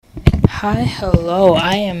Hi, hello.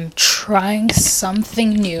 I am trying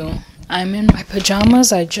something new. I'm in my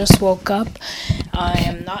pajamas. I just woke up. I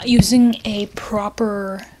am not using a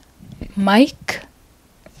proper mic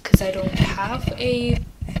because I don't have a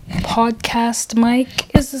podcast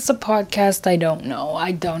mic. Is this a podcast? I don't know.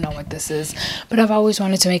 I don't know what this is. But I've always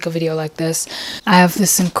wanted to make a video like this. I have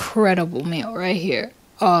this incredible meal right here.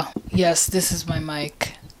 Oh, yes, this is my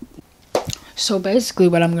mic. So basically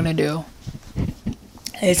what I'm gonna do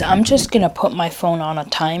is I'm just gonna put my phone on a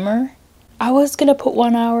timer. I was gonna put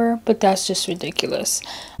 1 hour, but that's just ridiculous.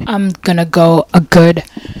 I'm gonna go a good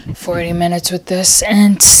 40 minutes with this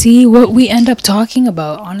and see what we end up talking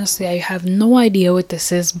about. Honestly, I have no idea what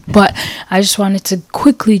this is, but I just wanted to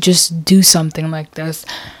quickly just do something like this.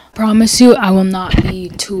 Promise you, I will not be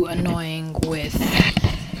too annoying with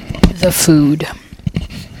the food.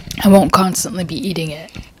 I won't constantly be eating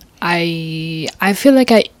it. I feel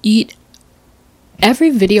like I eat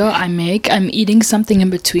every video I make, I'm eating something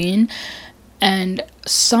in between, and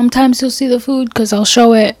sometimes you'll see the food because I'll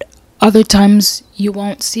show it, other times you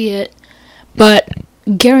won't see it, but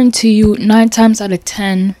guarantee you 9 times out of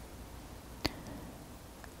 10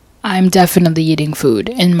 I'm definitely eating food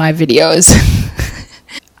in my videos.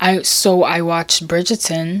 I watched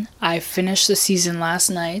Bridgerton. I finished the season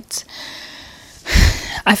last night.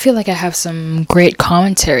 I feel like I have some great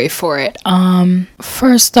commentary for it.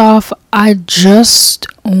 First off, I'm just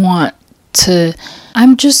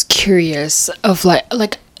curious of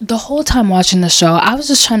like the whole time watching the show, I was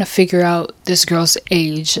just trying to figure out this girl's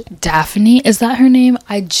age. Daphne, is that her name?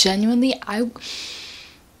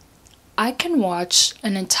 I can watch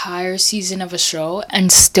an entire season of a show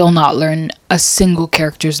and still not learn a single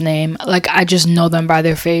character's name. Like, I just know them by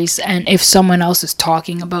their face, and if someone else is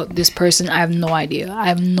talking about this person, I have no idea. I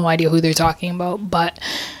have no idea who they're talking about, but,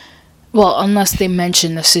 well, unless they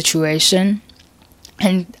mention the situation,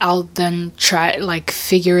 and I'll then try,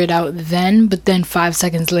 figure it out then, but then 5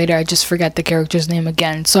 seconds later, I just forget the character's name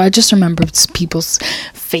again. So I just remember people's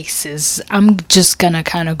faces. I'm just gonna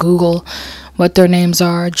kind of Google what their names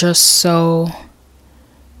are, just so...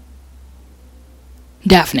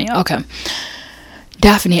 Daphne, okay.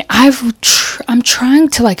 Daphne, I'm trying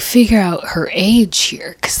to, figure out her age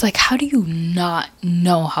here, because, how do you not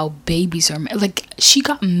know how babies are made? She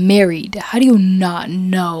got married. How do you not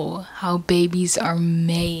know how babies are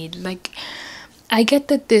made? I get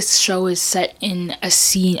that this show is set in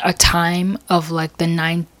a time of, the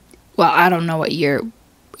 9... Well, I don't know what year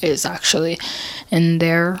is actually in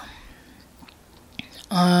there.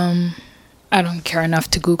 I don't care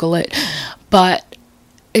enough to Google it, but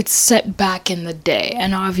it's set back in the day,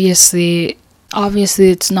 and obviously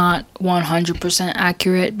it's not 100%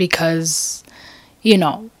 accurate because,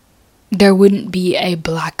 there wouldn't be a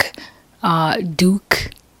black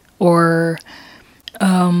duke or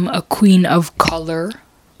a queen of color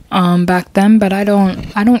back then, but I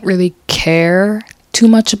don't really care too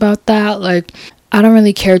much about that. I don't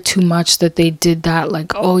really care too much that they did that.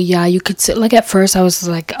 Oh yeah, you could say, at first I was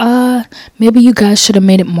maybe you guys should have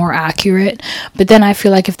made it more accurate. But then I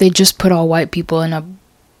feel like if they just put all white people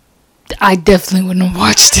I definitely wouldn't have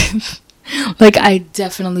watched it. I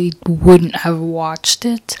definitely wouldn't have watched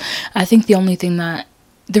it. I think the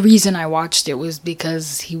reason I watched it was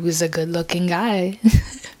because he was a good looking guy.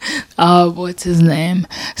 What's his name?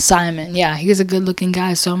 Simon. Yeah, he was a good looking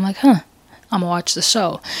guy. So I'm I'm gonna watch the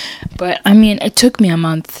show. But it took me a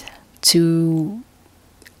month to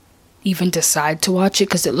even decide to watch it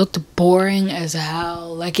because it looked boring as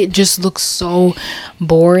hell. It just looked so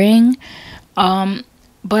boring.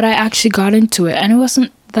 But I actually got into it, and it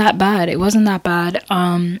wasn't that bad.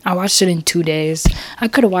 I watched it in 2 days. I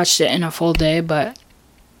could have watched it in a full day, but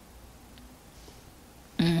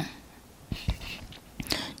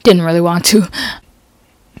didn't really want to.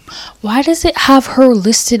 Why does it have her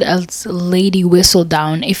listed as Lady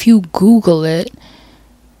Whistledown? If you Google it...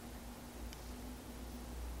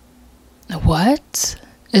 What?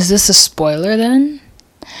 Is this a spoiler then?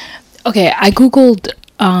 Okay, I Googled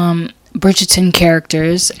Bridgerton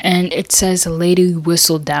characters, and it says Lady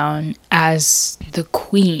Whistledown as the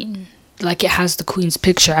queen. It has the queen's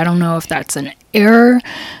picture. I don't know if that's an error,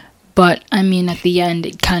 but, at the end,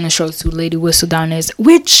 it kind of shows who Lady Whistledown is.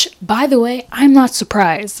 Which, by the way, I'm not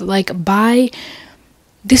surprised.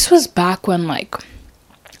 This was back when,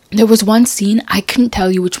 there was one scene, I couldn't tell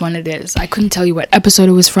you which one it is. I couldn't tell you what episode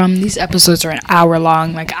it was from. These episodes are an hour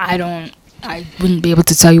long. I wouldn't be able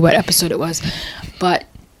to tell you what episode it was. But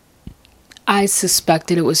I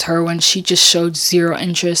suspected it was her when she just showed zero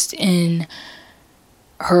interest in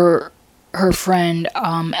her friend,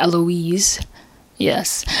 Eloise.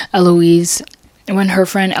 Yes, Eloise. When her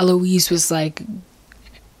friend Eloise was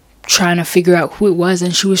trying to figure out who it was,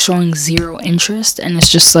 and she was showing zero interest. And it's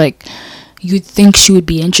just like, you'd think she would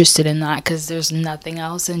be interested in that because there's nothing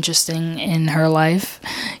else interesting in her life,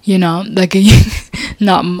 you know, like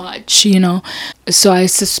not much, you know. So I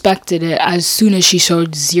suspected it as soon as she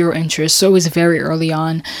showed zero interest. So it was very early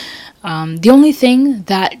on. The only thing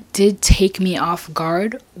that did take me off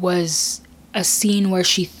guard was a scene where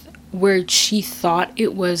she thought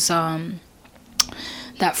it was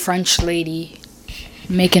that French lady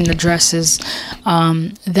making the dresses.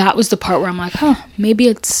 That was the part where I'm like, maybe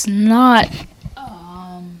it's not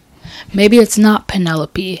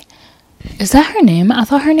Penelope. Is that her name? I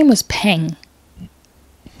thought her name was Peng.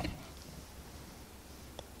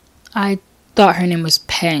 I thought her name was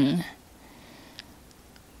Peng,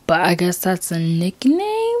 but I guess that's a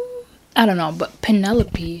nickname. I don't know. But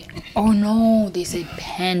Penelope, oh no, they said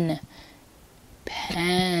Pen,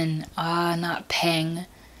 not Peng.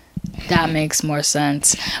 That makes more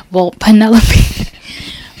sense. Well, Penelope,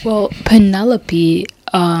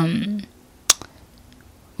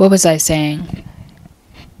 what was I saying?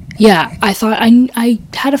 Yeah, I thought, I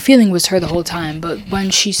had a feeling it was her the whole time, but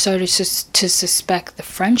when she started to suspect the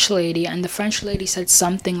French lady, and the French lady said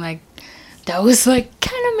something like, that was like,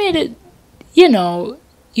 kind of made it, you know,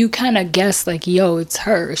 you kind of guess like, yo, it's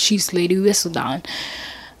her, she's Lady Whistledown.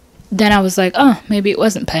 Then I was like, maybe it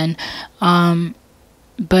wasn't Pen.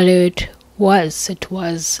 But it was.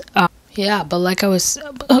 Yeah, but like I was...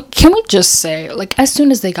 can we just say, like, as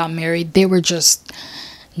soon as they got married, they were just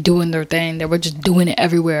doing their thing. They were just doing it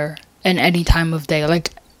everywhere and any time of day.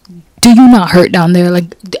 Like, do you not hurt down there?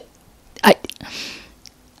 Like,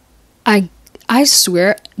 I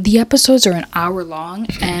swear, the episodes are an hour long,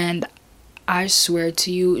 and I swear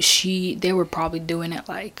to you, they were probably doing it,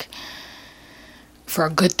 like, for a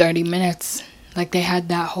good 30 minutes. Like, they had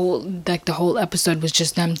the whole episode was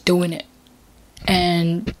just them doing it.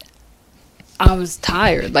 And I was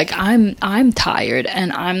tired. Like, I'm tired,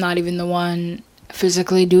 and I'm not even the one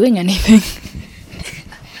physically doing anything.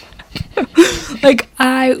 Like,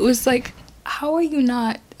 I was like, how are you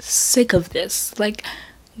not sick of this? Like,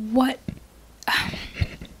 what?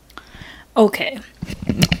 Okay.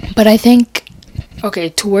 But I think,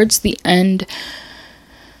 towards the end...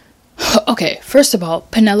 Okay, first of all,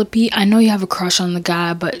 Penelope, I know you have a crush on the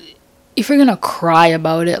guy, but if you're gonna cry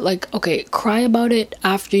about it, like, okay, cry about it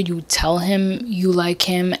after you tell him you like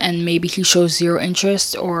him and maybe he shows zero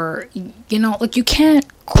interest, or, you know, like, you can't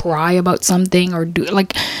cry about something or do,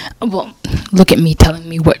 like, well, look at me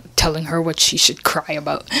telling her what she should cry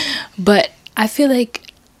about. But I feel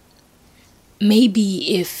like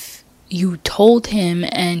maybe if you told him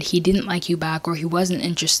and he didn't like you back or he wasn't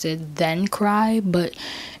interested, then cry. But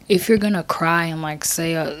if you're gonna cry and like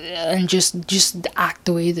say and just act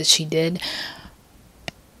the way that she did,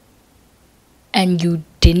 and you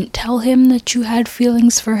didn't tell him that you had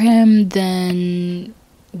feelings for him, then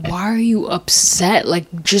why are you upset?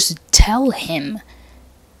 Like, just tell him.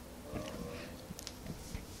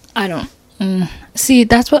 I don't see,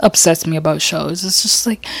 that's what upsets me about shows. It's just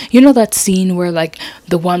like, you know, that scene where like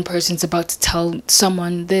the one person's about to tell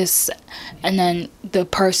someone this, and then the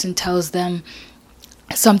person tells them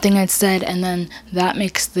something instead, and then that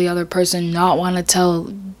makes the other person not want to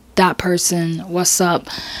tell that person what's up.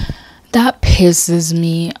 That pisses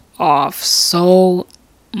me off so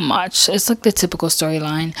much. It's like the typical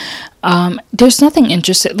storyline. There's nothing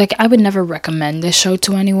interesting. Like, I would never recommend this show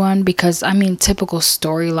to anyone because, I mean, typical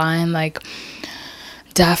storyline, like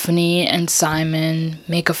Daphne and Simon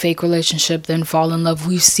make a fake relationship, then fall in love.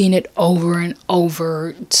 We've seen it over and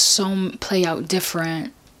over. So play out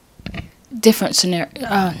different scenario,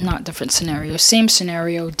 not different scenario, same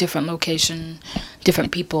scenario, different location,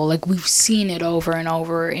 different people. Like, we've seen it over and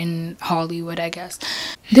over in Hollywood, I guess.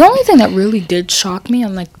 The only thing that really did shock me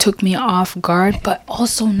and like took me off guard, but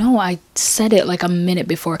also no, I said it like a minute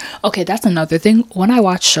before. Okay, that's another thing. When I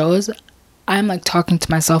watch shows, I'm like talking to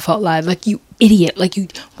myself out loud, like, you idiot, like, you,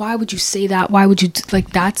 why would you say that? Why would you,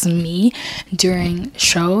 like, that's me during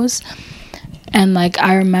shows. And like,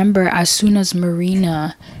 I remember as soon as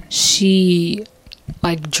Marina, she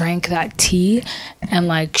like drank that tea and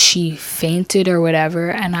like she fainted or whatever,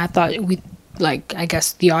 and I thought I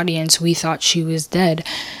guess the audience, we thought she was dead.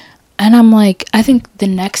 And I'm like, I think the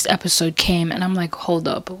next episode came and I'm like, hold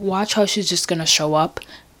up, watch how she's just gonna show up.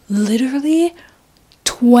 Literally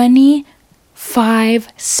 25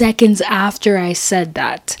 seconds after I said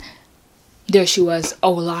that, there she was,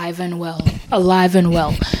 alive and well.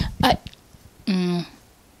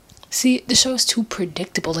 See, the show is too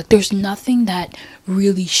predictable. Like, there's nothing that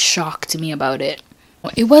really shocked me about it.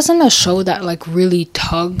 It wasn't a show that, like, really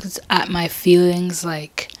tugged at my feelings,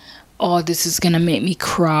 like, oh, this is gonna make me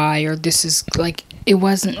cry, or this is like, it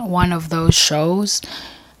wasn't one of those shows,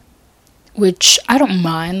 which I don't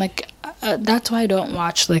mind. Like, that's why I don't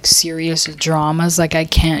watch like serious dramas. Like, I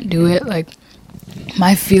can't do it. Like,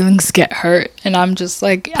 my feelings get hurt, and I'm just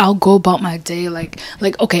like, I'll go about my day like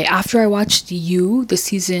okay, after I watched You, the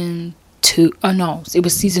season 2, oh no, it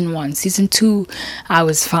was season 1. Season 2 I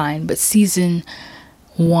was fine, but season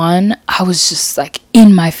 1 I was just like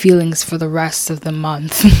in my feelings for the rest of the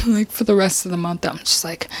month. Like, for the rest of the month I'm just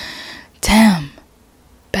like, damn,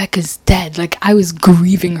 Becca's dead. Like, I was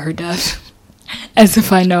grieving her death as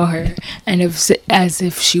if I know her, and as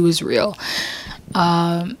if she was real.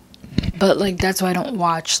 But like, that's why I don't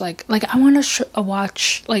watch like I want to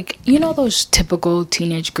watch, like, you know, those typical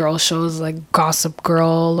teenage girl shows like Gossip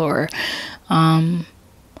Girl, or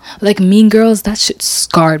like Mean Girls. That shit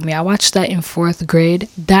scarred me. I watched that in 4th grade.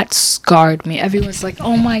 That scarred me. Everyone's like,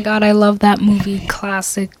 oh my god, I love that movie,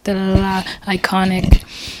 classic, da da da, iconic.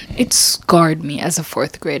 It scarred me as a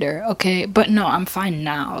 4th grader. Okay, but no, I'm fine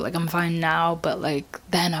now. Like, I'm fine now, but like,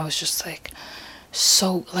 then I was just like,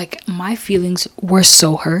 so like, my feelings were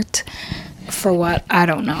so hurt for what, I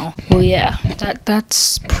don't know. Well, yeah,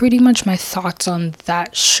 that's pretty much my thoughts on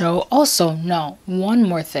that show. Also, no, one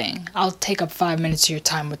more thing, I'll take up 5 minutes of your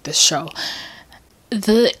time with this show.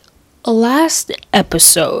 The last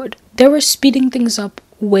episode, they were speeding things up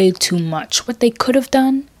way too much. What they could have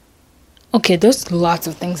done, okay, there's lots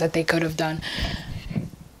of things that they could have done.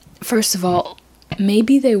 First of all,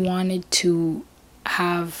 maybe they wanted to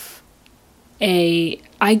have I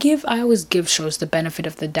always give shows the benefit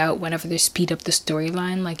of the doubt whenever they speed up the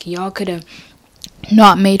storyline. Like, y'all could have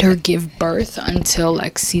not made her give birth until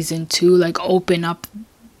like season 2, like open up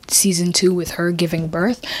season 2 with her giving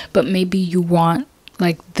birth, but maybe you want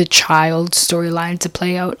like the child storyline to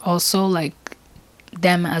play out also, like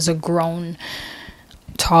them as a grown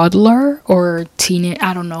toddler or teenage,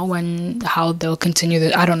 I don't know how they'll continue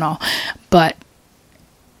that, I don't know, but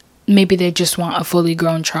maybe they just want a fully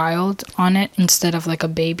grown child on it instead of like a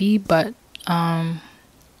baby. But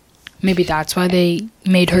maybe that's why they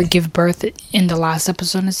made her give birth in the last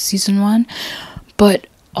episode of season 1. But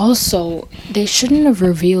also, they shouldn't have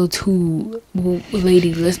revealed who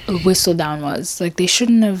Lady Whistledown was. Like, they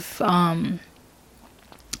shouldn't have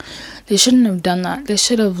done that. They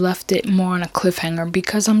should have left it more on a cliffhanger,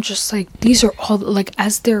 because I'm just like, these are all, like,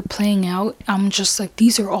 as they're playing out, I'm just like,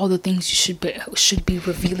 these are all the things you should be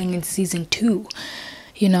revealing in season 2.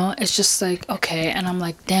 You know, it's just like, okay, and I'm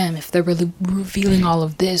like, damn, if they're really revealing all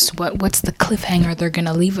of this, what's the cliffhanger they're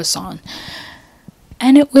gonna leave us on?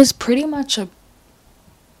 And it was pretty much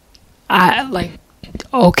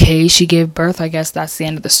okay, she gave birth, I guess that's the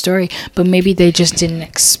end of the story, but maybe they just didn't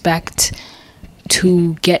expect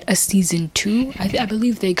to get a season 2. I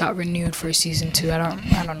believe they got renewed for season 2. I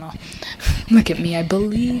don't know. Look at me. I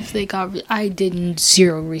believe they got. I did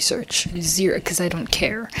zero research, because I don't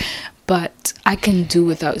care. But I can do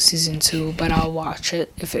without season 2. But I'll watch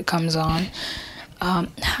it if it comes on.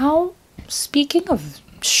 Speaking of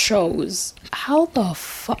shows, how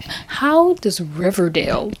does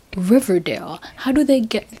Riverdale? How do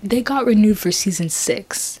they got renewed for season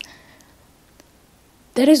 6?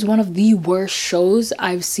 That is one of the worst shows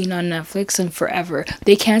I've seen on Netflix in forever.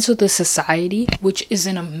 They canceled The Society, which is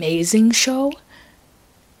an amazing show.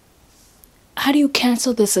 How do you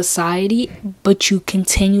cancel The Society, but you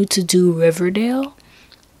continue to do Riverdale?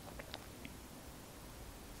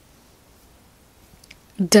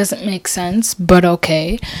 Doesn't make sense, but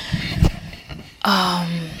okay.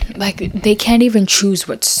 Like, they can't even choose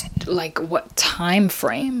what time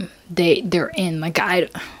frame they're in.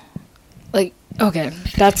 Okay,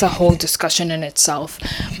 that's a whole discussion in itself.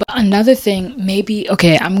 But another thing, maybe,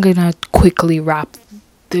 okay, I'm gonna quickly wrap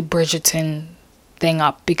the Bridgerton thing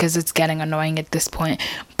up because it's getting annoying at this point.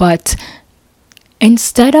 But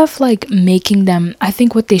instead of like making them, I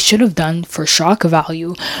think what they should have done for shock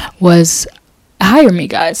value was hire me,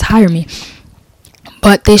 guys, hire me.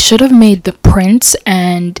 But they should have made the prince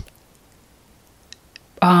and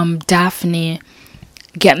Daphne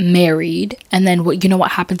get married, and then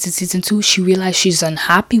what happens in season 2? She realizes she's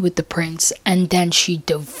unhappy with the prince, and then she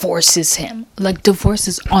divorces him. Like, divorce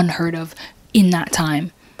is unheard of in that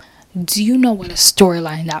time. Do you know what a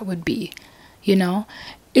storyline that would be? You know,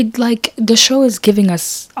 it, like, the show is giving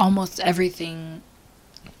us almost everything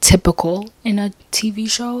typical in a TV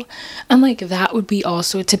show, and like that would be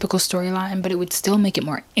also a typical storyline, but it would still make it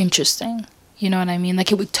more interesting. You know what I mean?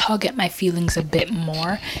 Like, it would tug at my feelings a bit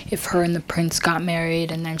more if her and the prince got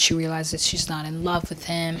married and then she realizes she's not in love with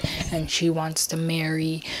him and she wants to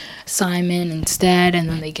marry Simon instead, and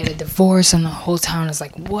then they get a divorce and the whole town is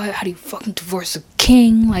like, what? How do you fucking divorce a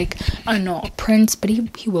king? Like, I don't know, a prince, but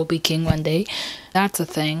he will be king one day. That's a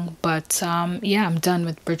thing. But yeah, I'm done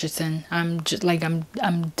with Bridgerton. I'm just like, I'm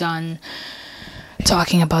done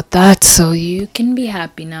talking about that, so you can be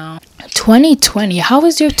happy now. 2020, how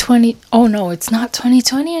was your 20? Oh no, it's not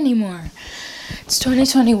 2020 anymore, it's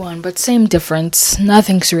 2021, but same difference.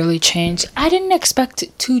 Nothing's really changed. I didn't expect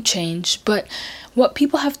it to change, but what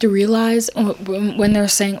people have to realize when they're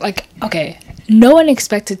saying, like, okay, no one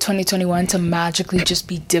expected 2021 to magically just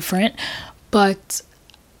be different, but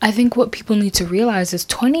I think what people need to realize is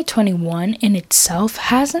 2021 in itself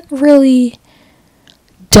hasn't really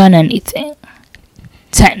done anything,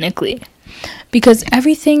 technically, because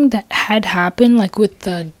everything that had happened, like with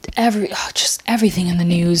the just everything in the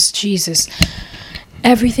news, Jesus,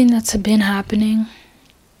 everything that's been happening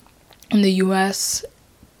in the US,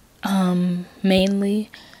 mainly,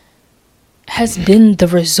 has been the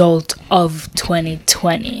result of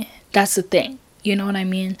 2020. That's the thing, you know what I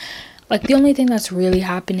mean? Like, the only thing that's really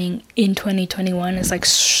happening in 2021 is like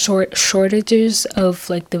shortages of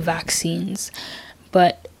like the vaccines,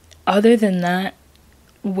 but other than that,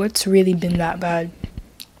 what's really been that bad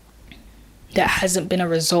that hasn't been a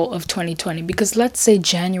result of 2020? Because let's say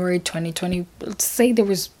January 2020, let's say there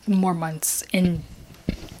was more months in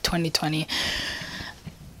 2020,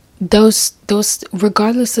 those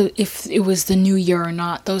regardless of if it was the new year or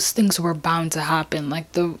not, those things were bound to happen.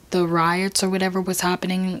 Like the riots or whatever was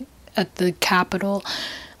happening at the Capitol,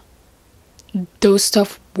 those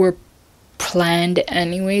stuff were planned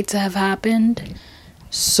anyway to have happened.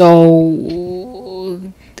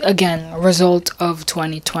 So again, a result of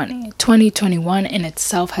 2020. 2021 in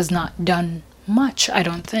itself has not done much, I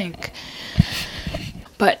don't think.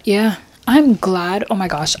 But yeah, I'm glad. Oh my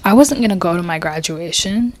gosh, I wasn't gonna go to my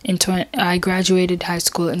graduation I graduated high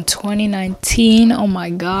school in 2019. Oh my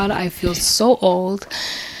god, I feel so old.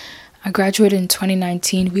 I graduated in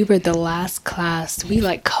 2019. We were the last class. We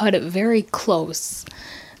like cut it very close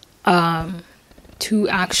to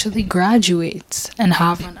actually graduate and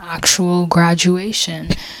have an actual graduation,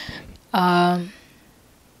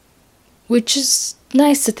 which is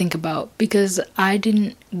nice to think about, because I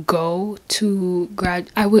didn't go to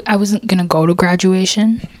I wasn't gonna go to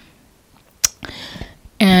graduation,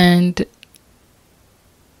 and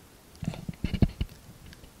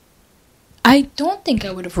I don't think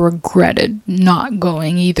I would have regretted not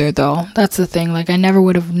going either, though. That's the thing. Like, I never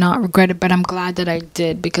would have not regretted, but I'm glad that I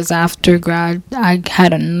did, because after grad, I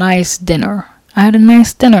had a nice dinner.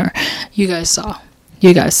 You guys saw.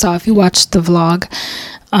 If you watched the vlog.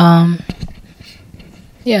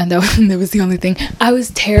 Yeah, that was the only thing. I was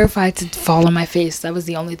terrified to fall on my face. That was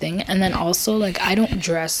the only thing. And then also, like, I don't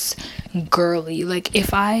dress girly. Like,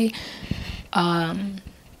 if I,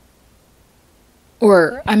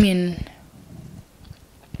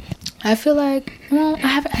 I feel like, well, I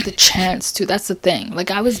haven't had the chance to. That's the thing. Like,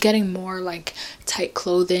 I was getting more, like, tight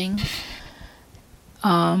clothing.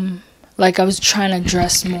 Like, I was trying to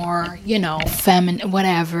dress more, you know, feminine,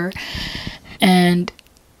 whatever. And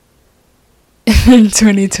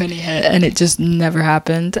 2020 hit, and it just never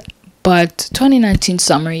happened. But 2019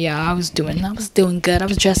 summer, yeah, I was doing good. I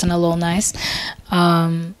was dressing a little nice.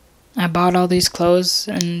 I bought all these clothes,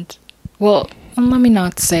 and, well, let me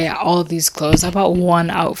not say all these clothes. I bought one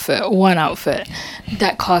outfit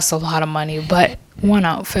that costs a lot of money, but one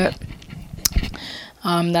outfit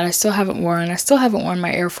that I still haven't worn. I still haven't worn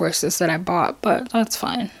my Air Forces that I bought, but that's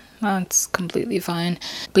fine. That's completely fine.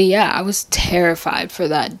 But yeah, I was terrified for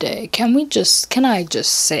that day. Can I just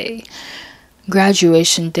say,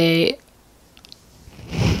 graduation day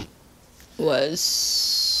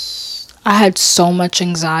I had so much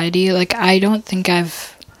anxiety. Like, I don't think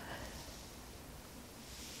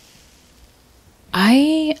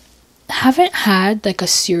I haven't had like a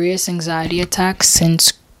serious anxiety attack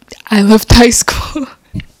since I left high school.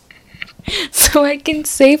 So I can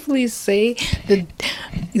safely say that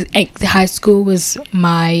high school was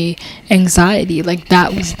my anxiety. Like,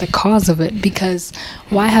 that was the cause of it, because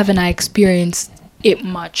why haven't I experienced it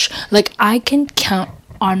much? Like, I can count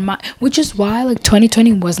on which is why, like,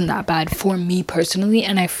 2020 wasn't that bad for me personally,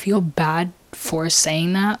 and I feel bad for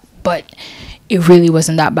saying that, but it really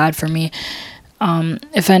wasn't that bad for me.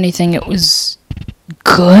 If anything, it was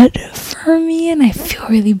good for me, and I feel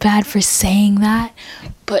really bad for saying that,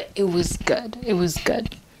 but it was good.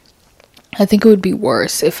 I think it would be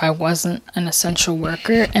worse if I wasn't an essential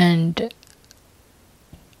worker, and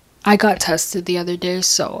I got tested the other day,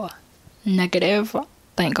 so negative,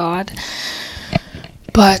 thank God.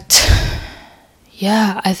 But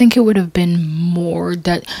yeah, I think it would have been more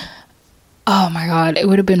oh my God, it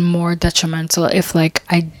would have been more detrimental if like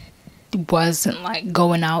I wasn't like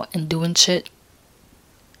going out and doing shit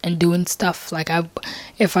and doing stuff. Like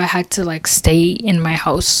if I had to like stay in my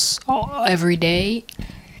house every day,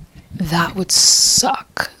 that would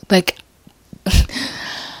suck. Like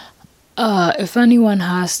if anyone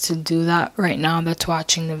has to do that right now that's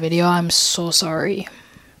watching the video, I'm so sorry.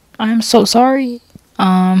 I'm so sorry.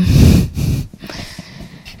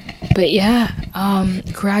 But yeah,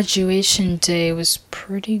 graduation day was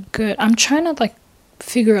pretty good. I'm trying to like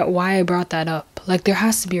figure out why I brought that up. Like there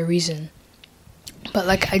has to be a reason. But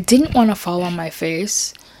like I didn't want to fall on my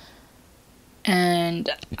face. And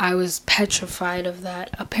I was petrified of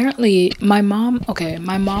that. Apparently my mom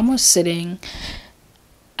was sitting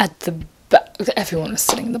at the back. Everyone was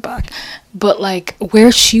sitting in the back. But like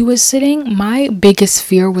where she was sitting, my biggest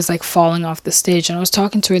fear was like falling off the stage. And I was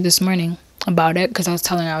talking to her this morning about it because I was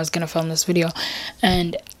telling her I was gonna film this video,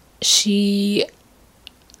 and she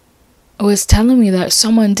was telling me that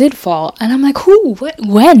someone did fall, and I'm like, who? What?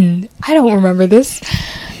 When? I don't remember this.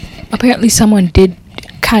 Apparently someone did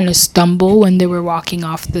kind of stumble when they were walking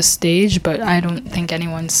off the stage, but I don't think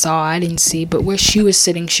anyone saw. I didn't see, but where she was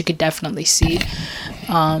sitting she could definitely see.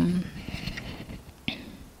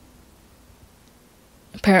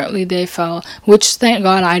 Apparently they fell, which thank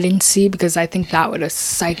God I didn't see, because I think that would have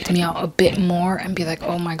psyched me out a bit more and be like,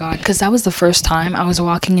 oh my God, because that was the first time I was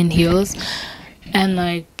walking in heels. And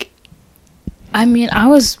like, I mean, I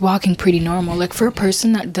was walking pretty normal. Like for a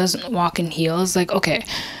person that doesn't walk in heels, like, okay,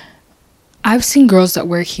 I've seen girls that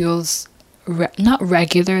wear heels not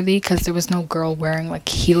regularly, because there was no girl wearing like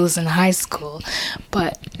heels in high school,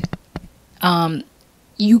 but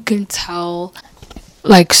you can tell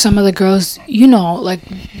like some of the girls, you know, like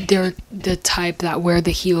they're the type that wear the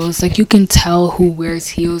heels. Like you can tell who wears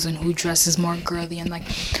heels and who dresses more girly. And like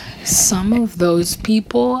some of those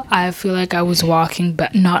people, I feel like I was walking,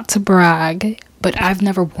 but not to brag, but I've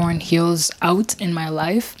never worn heels out in my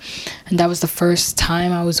life. And that was the first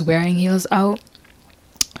time I was wearing heels out.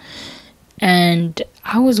 And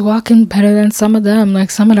I was walking better than some of them. Like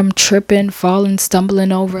some of them tripping, falling,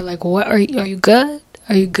 stumbling over. Like, what are you good?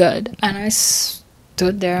 Are you good? And I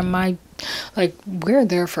stood there, we're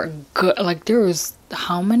there for a good, like there was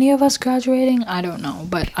how many of us graduating? I don't know,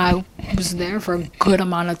 but I was there for a good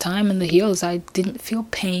amount of time in the heels. I didn't feel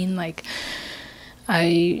pain. Like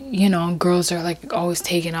girls are like always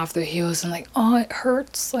taking off their heels and like, oh, it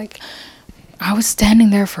hurts. Like I was standing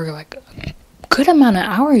there for like a good amount of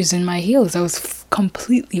hours in my heels. I was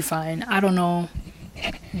completely fine. I don't know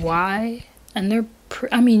why. And they're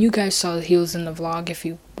you guys saw the heels in the vlog if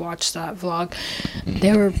you watched that vlog.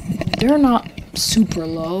 They're not super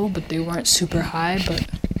low, but they weren't super high. But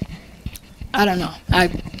I don't know. I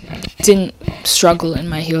didn't struggle in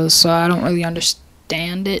my heels, so I don't really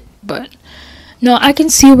understand it. But no, I can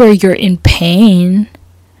see where you're in pain.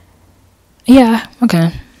 Yeah,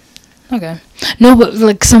 okay. No, but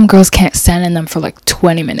like some girls can't stand in them for like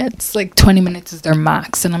 20 minutes. Like 20 minutes is their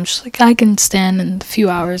max. And I'm just like, I can stand in a few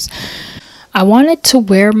hours. I wanted to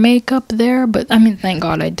wear makeup there, but I mean, thank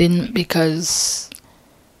God I didn't, because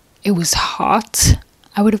it was hot.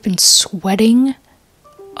 I would have been sweating.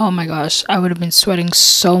 Oh my gosh, I would have been sweating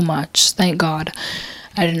so much. Thank God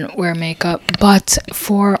I didn't wear makeup. But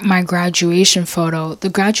for my graduation photo, the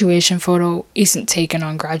graduation photo isn't taken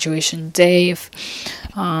on graduation day.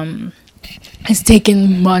 It's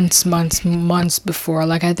taken months before.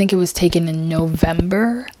 Like I think it was taken in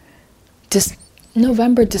November,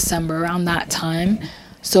 December, around that time.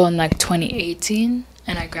 So in like 2018,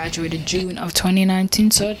 and I graduated June of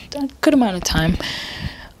 2019, so a good amount of time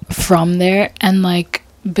from there. And like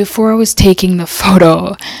before I was taking the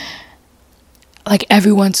photo, like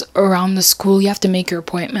everyone's around the school, you have to make your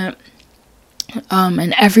appointment,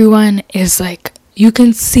 and everyone is like, you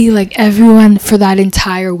can see like everyone for that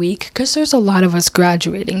entire week, because there's a lot of us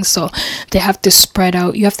graduating, so they have to spread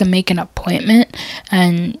out. You have to make an appointment.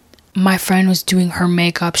 And my friend was doing her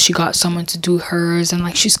makeup. She got someone to do hers, and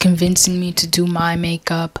like she's convincing me to do my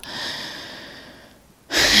makeup.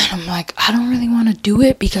 And I'm like, I don't really want to do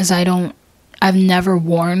it, because I've never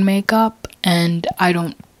worn makeup, and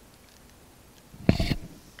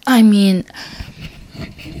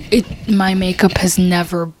my makeup has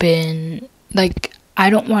never been like, I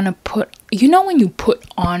don't want to put, when you put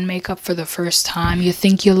on makeup for the first time, you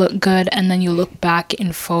think you look good, and then you look back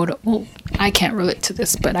in photo. Well, I can't relate to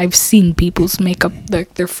this, but I've seen people's makeup,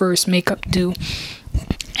 like their first makeup do,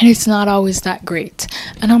 and it's not always that great.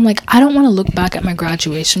 And I'm like, I don't want to look back at my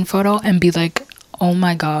graduation photo and be like, oh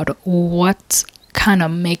my god, what kind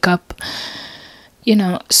of makeup,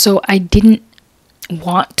 so I didn't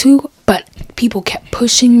want to, but people kept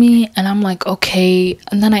pushing me, and I'm like, okay.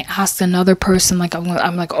 And then I asked another person, like,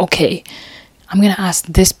 I'm like, okay, I'm gonna ask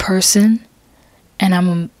this person, and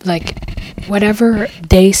I'm like, whatever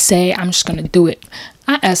they say, I'm just gonna do it.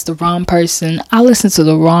 I asked the wrong person. I listened to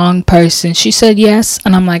the wrong person. She said yes,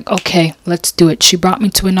 and I'm like, okay, let's do it. She brought me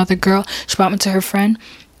to another girl. She brought me to her friend.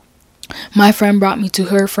 My friend brought me to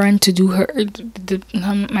her friend to do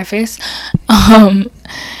my face.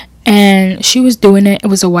 And she was doing it. It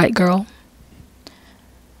was a white girl.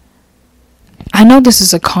 I know this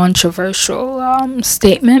is a controversial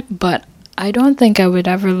statement, but I don't think I would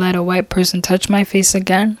ever let a white person touch my face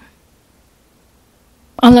again.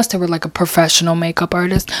 Unless they were like a professional makeup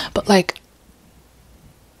artist. But like,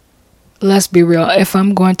 let's be real. If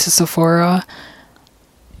I'm going to Sephora,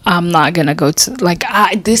 I'm not gonna go to, like,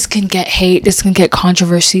 this can get hate, this can get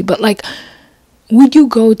controversy, but like, would you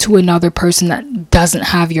go to another person that doesn't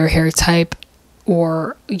have your hair type,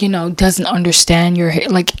 or, doesn't understand your hair?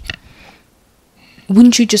 Like,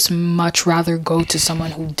 wouldn't you just much rather go to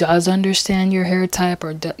someone who does understand your hair type,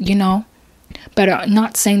 or, but I'm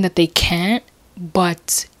not saying that they can't,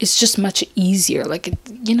 but it's just much easier, like,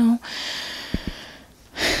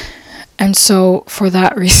 and so for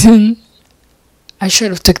that reason, I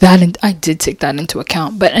should have I did take that into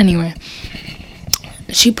account. But anyway,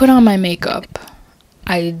 she put on my makeup.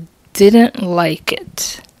 I didn't like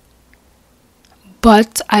it,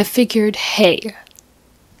 but I figured, hey,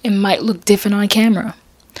 it might look different on camera.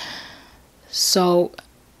 So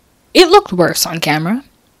it looked worse on camera.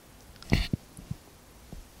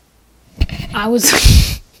 I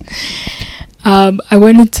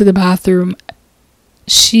went into the bathroom.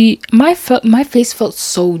 My face felt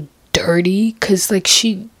so dirty, because like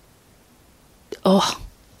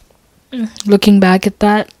looking back at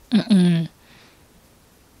that,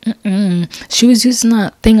 she was using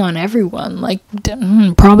that thing on everyone, like,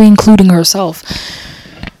 probably including herself.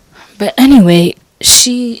 But anyway,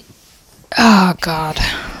 oh god,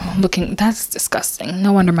 that's disgusting.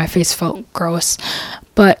 No wonder my face felt gross.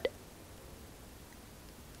 But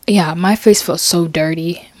yeah, my face felt so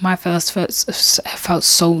dirty. My face felt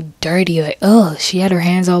so dirty. Like, oh, she had her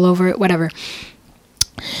hands all over it, whatever.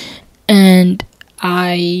 And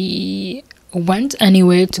I went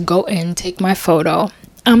anyway to go in, take my photo.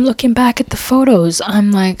 I'm looking back at the photos.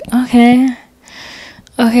 I'm like, okay.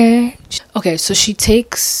 So she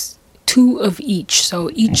takes 2 of each. So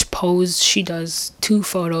each pose, she does 2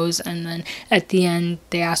 photos, and then at the end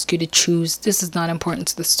they ask you to choose. This is not important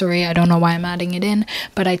to the story, I don't know why I'm adding it in,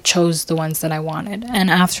 but I chose the ones that I wanted. And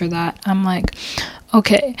after that, I'm like,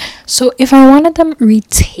 okay, so if I wanted them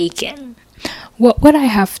retaken, what would I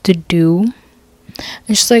have to do?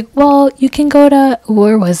 And she's like, well, you can go to,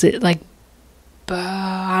 where was it, like,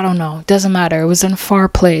 I don't know, doesn't matter, it was in a far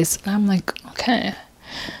place. And I'm like, okay.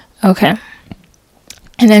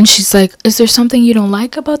 And then she's like, is there something you don't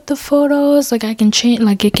like about the photos? Like, I can change,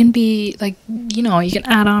 like, it can be, like, you can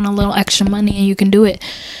add on a little extra money and you can do it.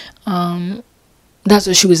 That's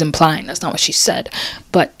what she was implying. That's not what she said.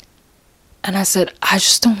 And I said, I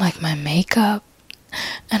just don't like my makeup.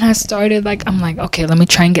 And I started, like, I'm like, okay, let me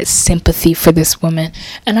try and get sympathy for this woman.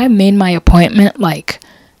 And I made my appointment, like,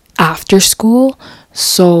 after school.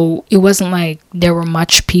 So it wasn't like there were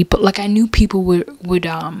much people. Like, I knew people would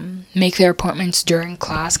make their appointments during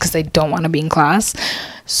class because they don't want to be in class.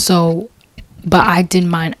 So, but I did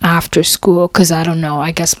mine after school because I don't know,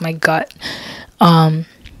 I guess my gut.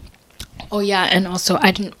 Oh yeah, and also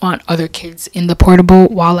I didn't want other kids in the portable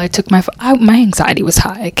while I took my anxiety was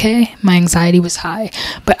high, okay? My anxiety was high.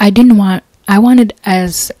 But I wanted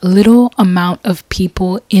as little amount of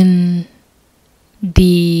people in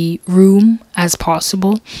the room as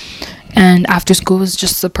possible, and after school was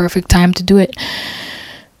just the perfect time to do it.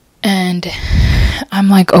 And I'm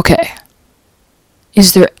like, okay,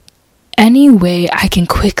 is there any way I can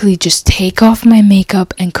quickly just take off my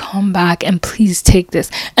makeup and come back and please take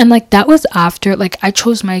this? And like, that was after, like, I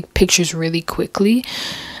chose my pictures really quickly,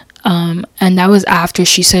 and that was after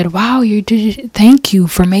she said, wow, thank you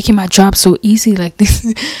for making my job so easy. Like,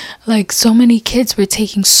 this, like, so many kids were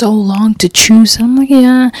taking so long to choose. And I'm like,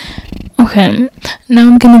 yeah, okay, now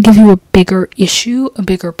I'm gonna give you a bigger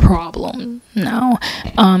bigger problem now.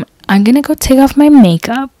 I'm gonna go take off my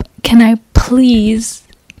makeup. Can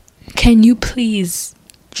you please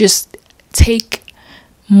just take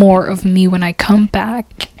more of me when I come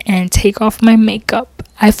back and take off my makeup.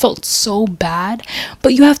 I felt so bad,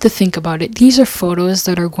 but you have to think about it. These are photos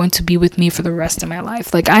that are going to be with me for the rest of my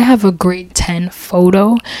life. Like, I have a grade 10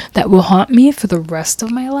 photo that will haunt me for the rest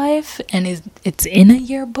of my life, and it's in a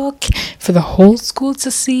yearbook for the whole school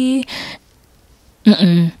to see.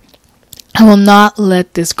 I will not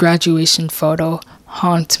let this graduation photo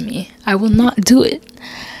haunt me. I will not do it.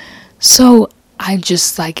 So I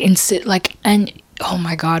just and oh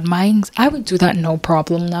my god, I would do that no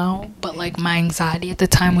problem now, but like my anxiety at the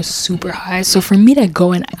time was super high. So for me to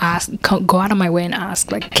go out of my way and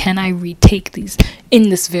ask, like, can I retake these in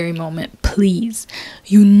this very moment, please?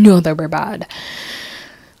 You know that we're bad.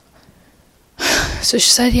 So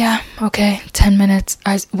she said, yeah, okay, 10 minutes.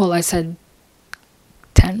 I said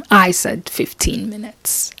 10. I said 15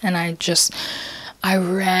 minutes. And I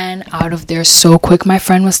ran out of there so quick. My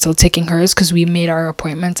friend was still taking hers because we made our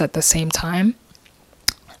appointments at the same time.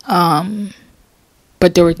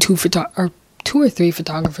 But there were two or three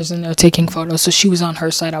photographers in there taking photos. So she was on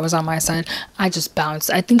her side, I was on my side. I just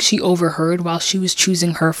bounced. I think she overheard while she was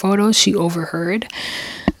choosing her photos. She overheard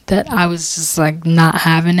that I was just like not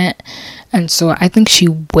having it. And so I think she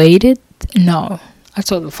waited. No, I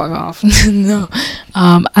told her to fuck off. No.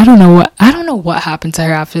 I don't know what happened to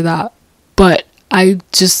her after that. But I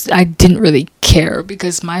didn't really care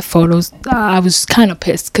because my photos, I was kind of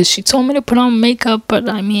pissed because she told me to put on makeup, but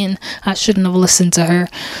I mean, I shouldn't have listened to her.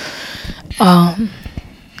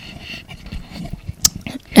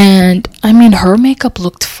 And I mean, her makeup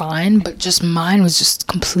looked fine, but just mine was just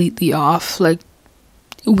completely off. Like,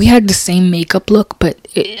 we had the same makeup look,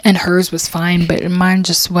 and hers was fine, but mine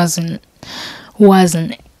just wasn't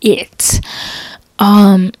it.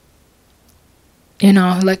 You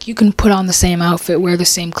know, like, you can put on the same outfit, wear the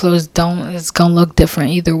same clothes, it's gonna look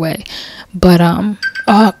different either way. But,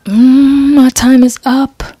 my time is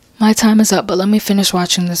up. But let me finish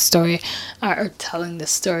watching this story, or telling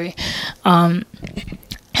this story. And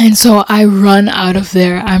so I run out of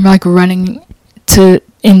there. I'm, like, running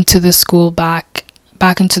into the school, back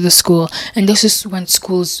into the school. And this is when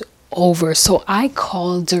school's over. So I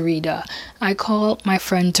call Dorita. I call my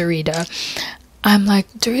friend Dorita. I'm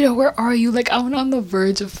like, Dorita, where are you? Like, I'm on the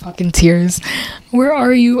verge of fucking tears. Where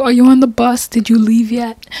are you? Are you on the bus? Did you leave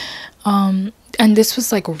yet? And this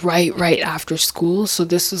was like right after school. So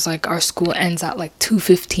this was like, our school ends at like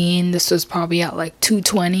 2:15. This was probably at like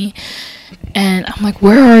 2:20. And I'm like,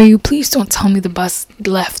 where are you? Please don't tell me the bus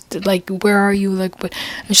left. Like, where are you? Like, what?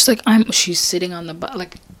 And she's like, she's sitting on the bus.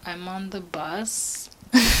 Like, I'm on the bus.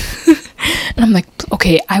 And I'm like,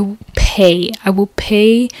 okay, I will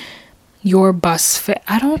pay your bus fare.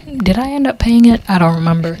 Did I end up paying it? I don't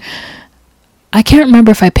remember. I can't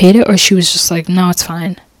remember if I paid it or she was just like, no, it's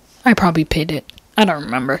fine. I probably paid it. I don't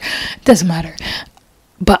remember. It doesn't matter.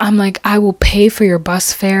 But I'm like, I will pay for your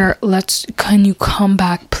bus fare. Can you come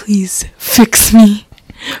back, please? Fix me.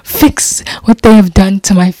 Fix what they have done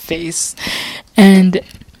to my face. And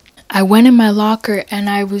I went in my locker and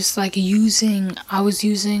I was using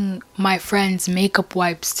my friend's makeup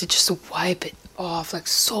wipes to just wipe it off, like,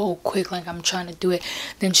 so quick, like I'm trying to do it.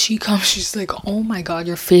 Then she comes, she's like, oh my god,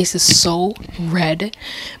 your face is so red,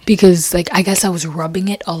 because like, I guess I was rubbing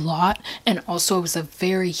it a lot, and also I was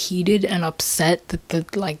very heated and upset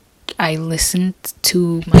that I listened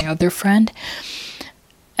to my other friend.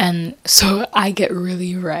 And so I get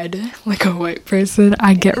really red, like a white person.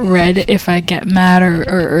 I get red if I get mad,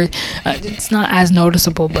 or it's not as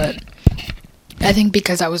noticeable, but I think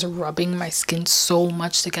because I was rubbing my skin so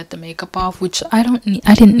much to get the makeup off, which I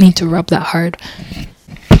didn't need to rub that hard.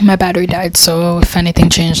 My battery died, so if anything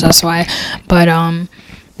changed, that's why. But I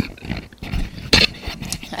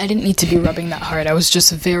didn't need to be rubbing that hard. I was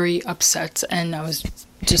just very upset, and I was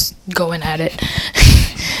just going at it.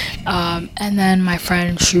 And then my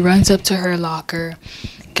friend, she runs up to her locker,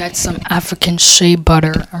 gets some African shea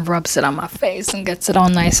butter and rubs it on my face and gets it all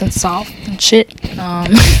nice and soft and shit.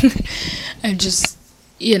 And just,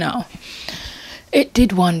 it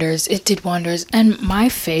did wonders. And my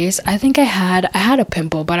face, I think I had a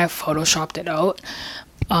pimple, but I photoshopped it out.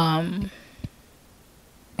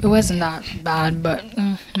 It wasn't that bad, but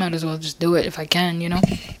might as well just do it if I can,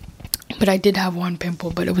 But I did have one pimple,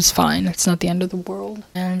 but it was fine. It's not the end of the world.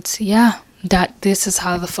 And yeah, this is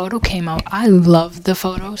how the photo came out. I love the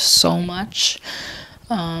photo so much.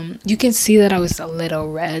 You can see that I was a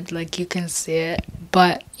little red, like, you can see it,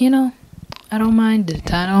 but I don't mind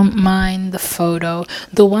it. I don't mind the photo.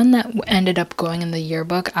 The one that ended up going in the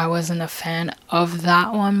yearbook, I wasn't a fan of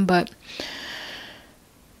that one, but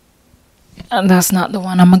And that's not the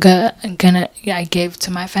one I gave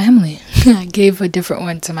to my family. I gave a different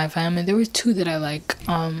one to my family. There were two that I like.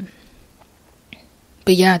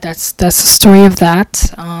 But yeah, that's the story of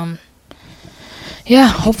that. Yeah,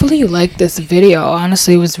 hopefully you liked this video.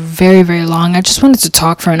 Honestly, it was very, very long. I just wanted to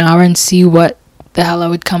talk for an hour and see what the hell I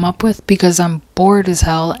would come up with, because I'm bored as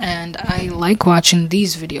hell and I like watching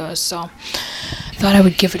these videos. So I thought I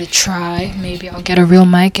would give it a try. Maybe I'll get a real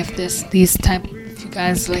mic if you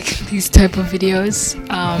guys like these type of videos.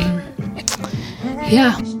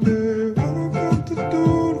 Yeah.